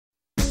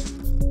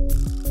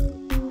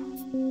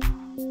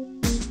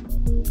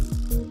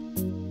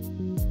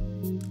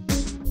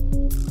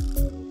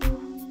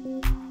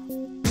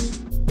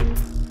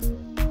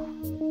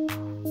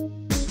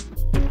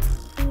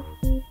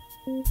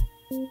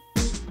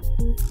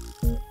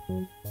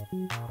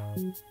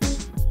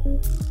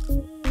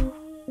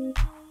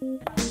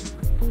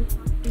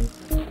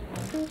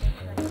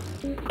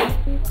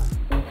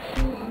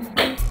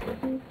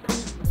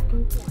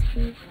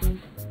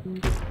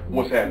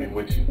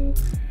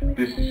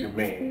This is your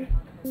man,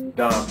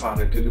 Don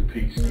Potter to the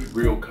Peasky,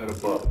 real cut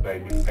above,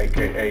 baby,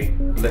 aka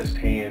Blessed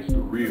Hands, the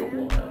real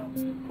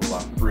one, for my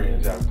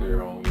friends out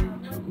there on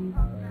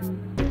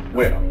YouTube.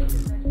 Well,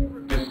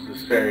 this is a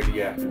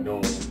Saturday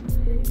afternoon,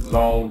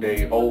 long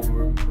day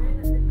over,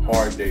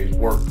 hard day's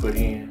work put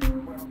in,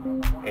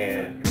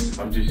 and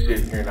I'm just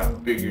sitting here and I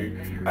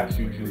figured I'd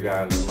shoot you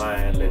guys a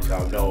line, let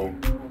y'all know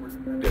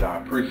that I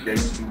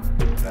appreciate you,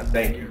 and I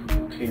thank you for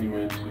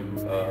continuing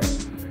to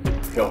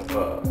help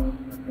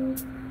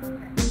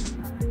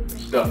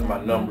stuff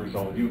my numbers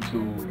on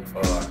YouTube.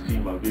 I see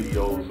my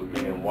videos are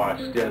being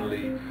watched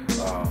steadily.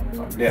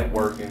 I'm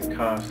networking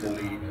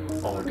constantly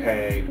on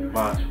Tag,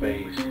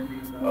 MySpace,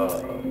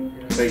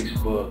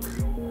 Facebook,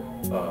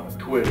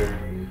 Twitter,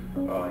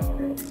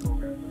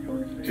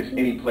 just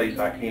any place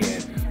I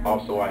can.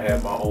 Also, I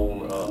have my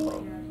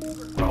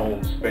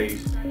own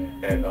space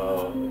at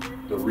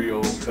the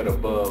Real Cut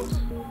Above's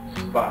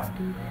spot.ning.com.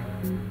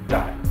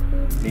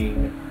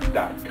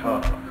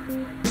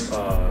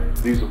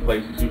 These are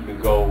places you can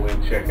go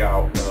and check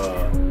out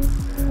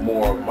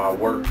more of my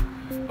work.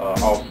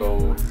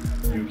 Also,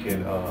 you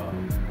can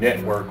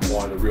network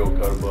on the Real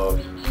Cut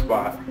Above's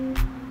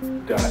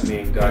spot.ning.com.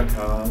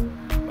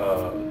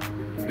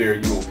 There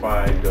you will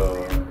find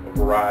a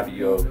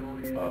variety of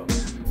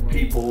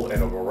people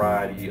and a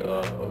variety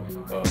of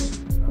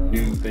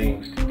new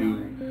things to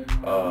do.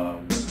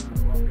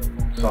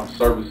 Some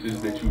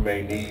services that you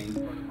may need,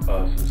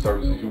 some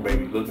services you may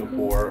be looking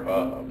for,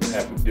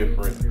 have a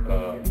different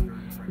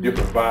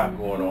vibe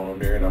going on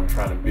there, and I'm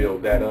trying to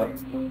build that up.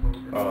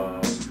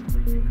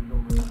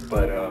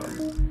 But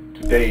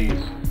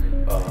today's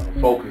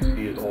focus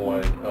is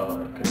on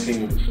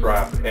continuing to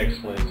strive for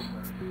excellence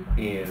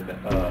in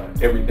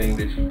everything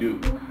that you do.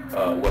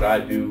 What I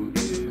do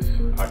is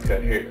I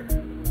cut hair,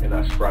 and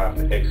I strive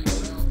for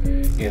excellence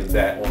in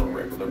that on a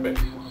regular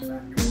basis.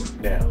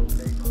 Now,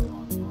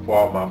 for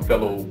all my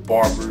fellow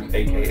barbers,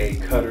 aka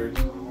cutters,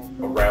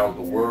 around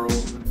the world,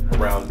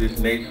 around this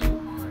nation,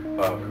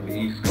 from the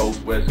East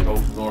Coast, West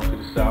Coast, North to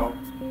the South,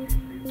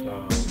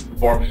 the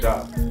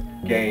barbershop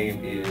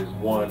game is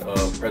one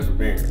of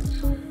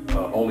perseverance.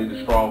 Only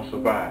the strong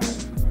survive.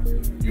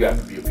 You have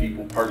to be a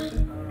people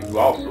person, and you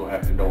also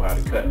have to know how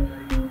to cut.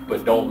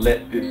 But don't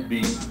let this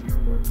be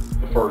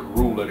the first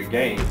rule of the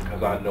game,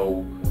 because I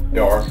know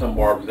there are some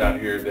barbers out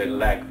here that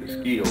lack the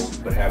skill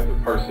but have the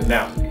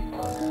personality.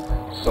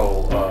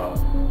 So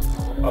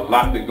a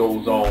lot that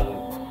goes on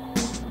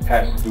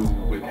has to do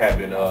with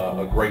having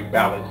a great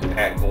balance and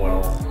act going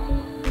on.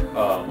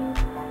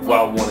 What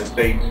I want to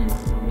say to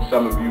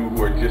some of you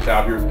who are just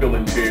out here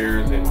filling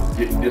chairs and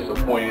getting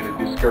disappointed and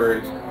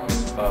discouraged,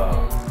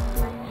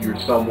 you're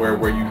somewhere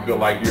where you feel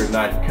like you're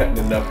not cutting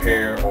enough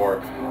hair,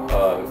 or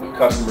the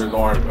customers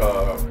aren't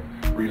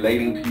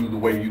relating to you the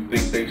way you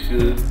think they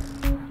should.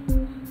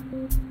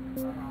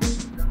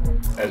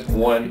 As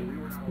one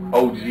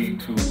OG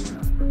to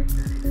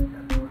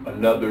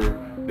another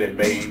that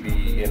may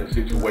be in a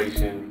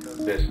situation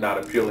that's not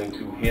appealing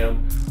to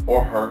him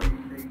or her,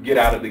 get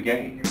out of the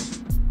game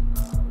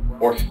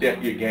or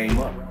step your game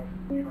up.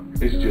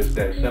 It's just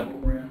that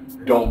simple.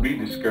 Don't be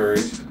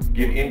discouraged,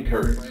 get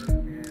encouraged.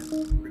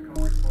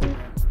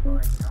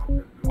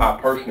 I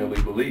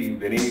personally believe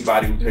that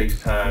anybody who takes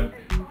time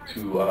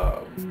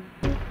to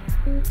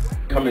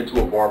come into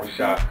a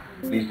barbershop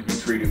needs to be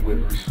treated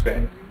with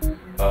respect.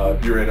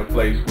 If you're in a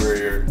place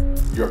where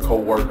your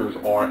co-workers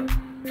aren't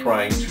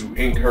trying to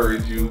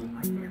encourage you,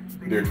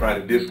 they're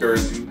trying to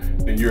discourage you,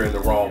 then you're in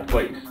the wrong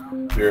place.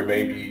 There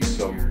may be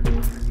some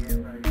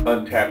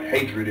untapped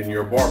hatred in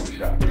your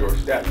barbershop, your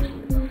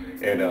establishment.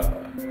 And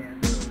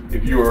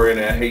if you are in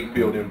a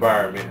hate-filled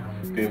environment,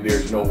 then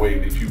there's no way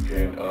that you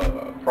can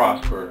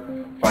prosper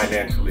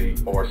financially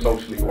or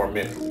socially or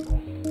mentally.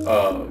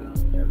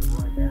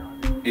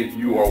 If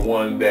you are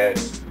one that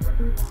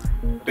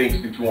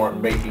thinks that you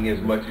aren't making as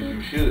much as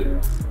you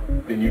should,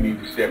 then you need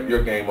to step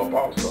your game up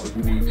also.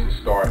 You need to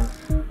start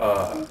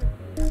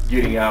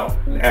getting out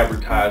and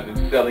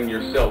advertising, selling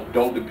yourself.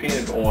 Don't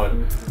depend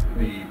on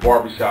the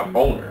barbershop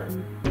owner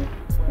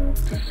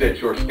to set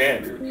your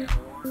standards.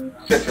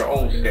 Set your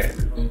own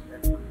standards.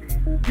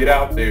 Get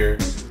out there,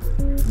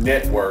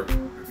 network,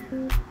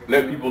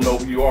 let people know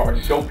who you are,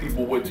 show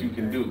people what you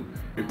can do.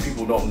 If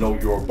people don't know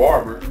you're a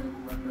barber,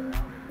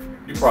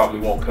 you probably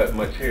won't cut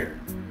much hair.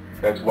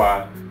 That's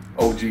why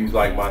OGs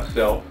like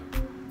myself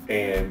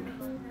and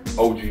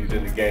OGs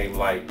in the game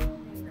like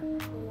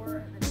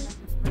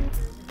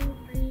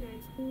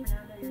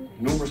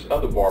numerous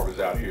other barbers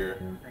out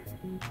here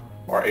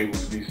are able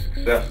to be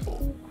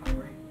successful.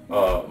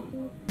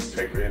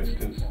 Take for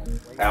instance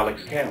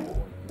Alex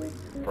Campbell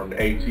from the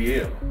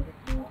ATL.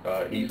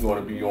 He's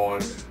going to be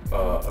on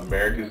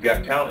America's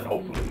Got Talent,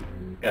 hopefully.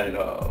 And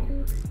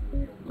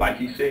like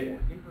he said,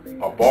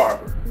 a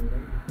barber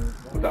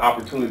with the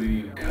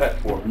opportunity to cut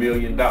for $1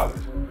 million.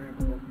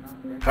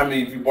 How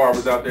many of you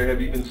barbers out there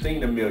have even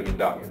seen $1 million?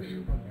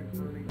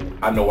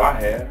 I know I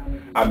have.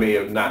 I may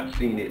have not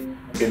seen it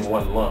in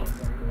one lump,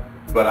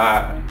 but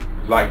I,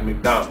 like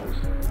McDonald's,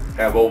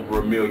 have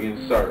over $1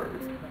 million served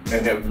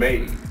and have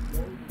made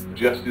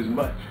just as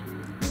much.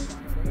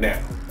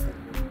 Now,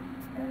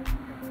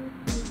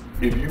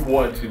 if you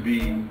want to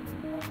be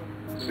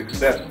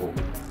successful,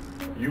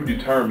 you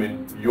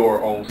determine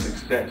your own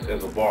success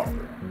as a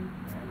barber.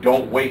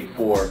 Don't wait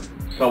for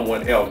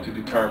someone else to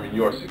determine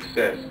your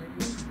success.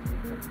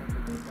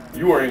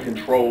 You are in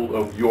control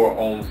of your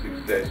own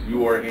success.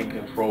 You are in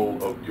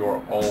control of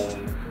your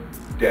own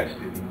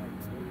destiny.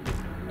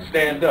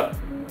 Stand up.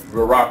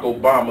 Barack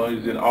Obama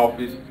is in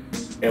office,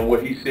 and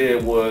what he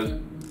said was,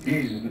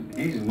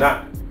 he's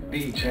not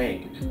the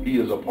change. He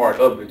is a part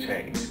of the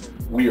change.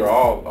 We are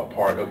all a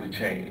part of the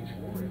change.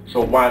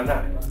 So why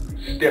not?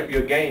 Step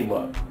your game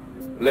up.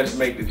 Let's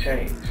make the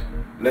change.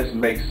 Let's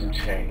make some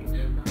change.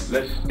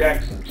 Let's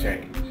stack some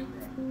change.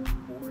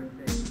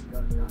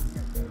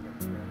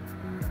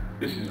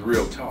 This is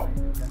real talk.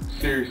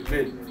 Serious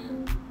business.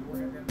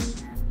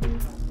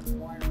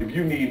 If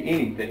you need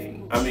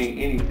anything, I mean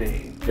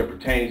anything that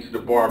pertains to the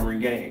barbering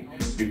game,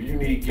 if you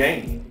need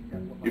game,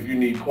 if you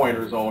need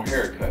pointers on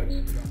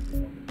haircuts,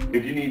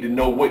 if you need to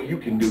know what you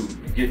can do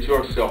to get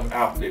yourself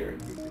out there,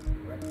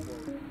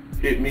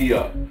 hit me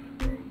up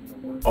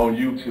on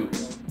YouTube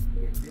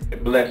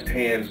at Blessed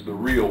Hands the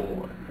Real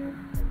One.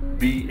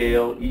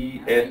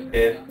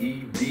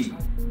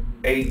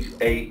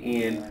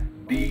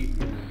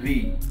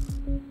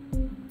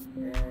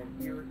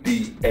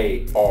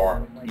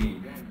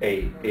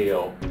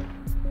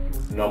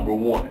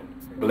 #1.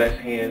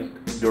 Blessed Hands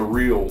the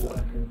Real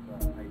One.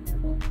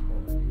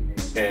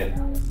 And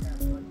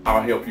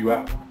I'll help you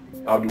out.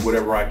 I'll do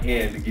whatever I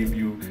can to give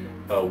you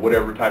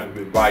whatever type of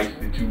advice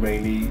that you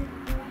may need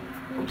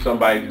from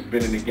somebody who's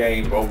been in the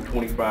game for over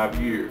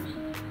 25 years,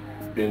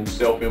 been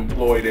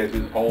self-employed as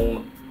his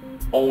own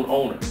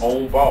owner,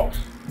 own boss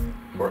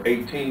for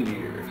 18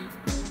 years.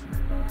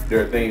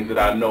 There are things that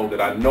I know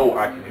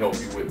I can help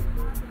you with,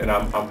 and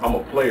I'm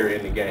a player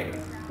in the game,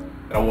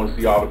 and I want to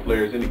see all the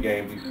players in the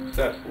game be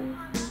successful.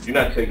 You're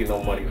not taking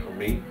no money from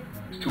me.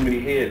 There's too many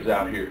heads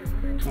out here,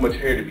 too much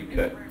hair to be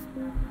cut.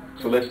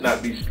 So let's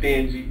not be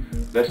stingy,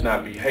 let's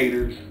not be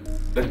haters,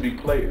 let's be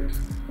players.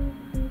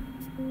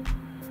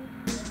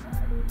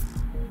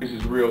 This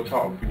is real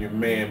talk from your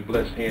man,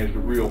 Blessed Hands the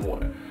Real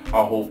One.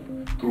 I hope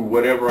through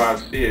whatever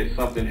I've said,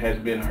 something has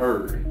been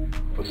heard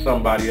for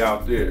somebody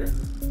out there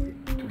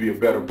to be a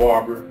better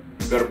barber,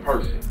 a better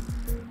person.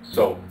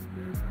 So,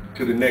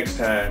 till the next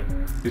time,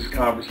 this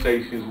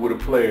Conversations with a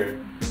Player,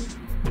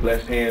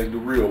 Blessed Hands the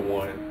Real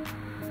One,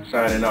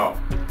 signing off.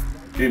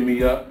 Hit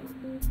me up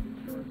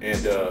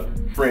and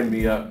friend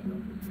me up,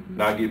 and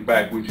I'll get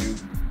back with you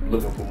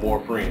looking for more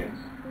friends.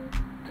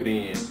 To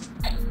the end,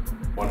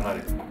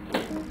 100.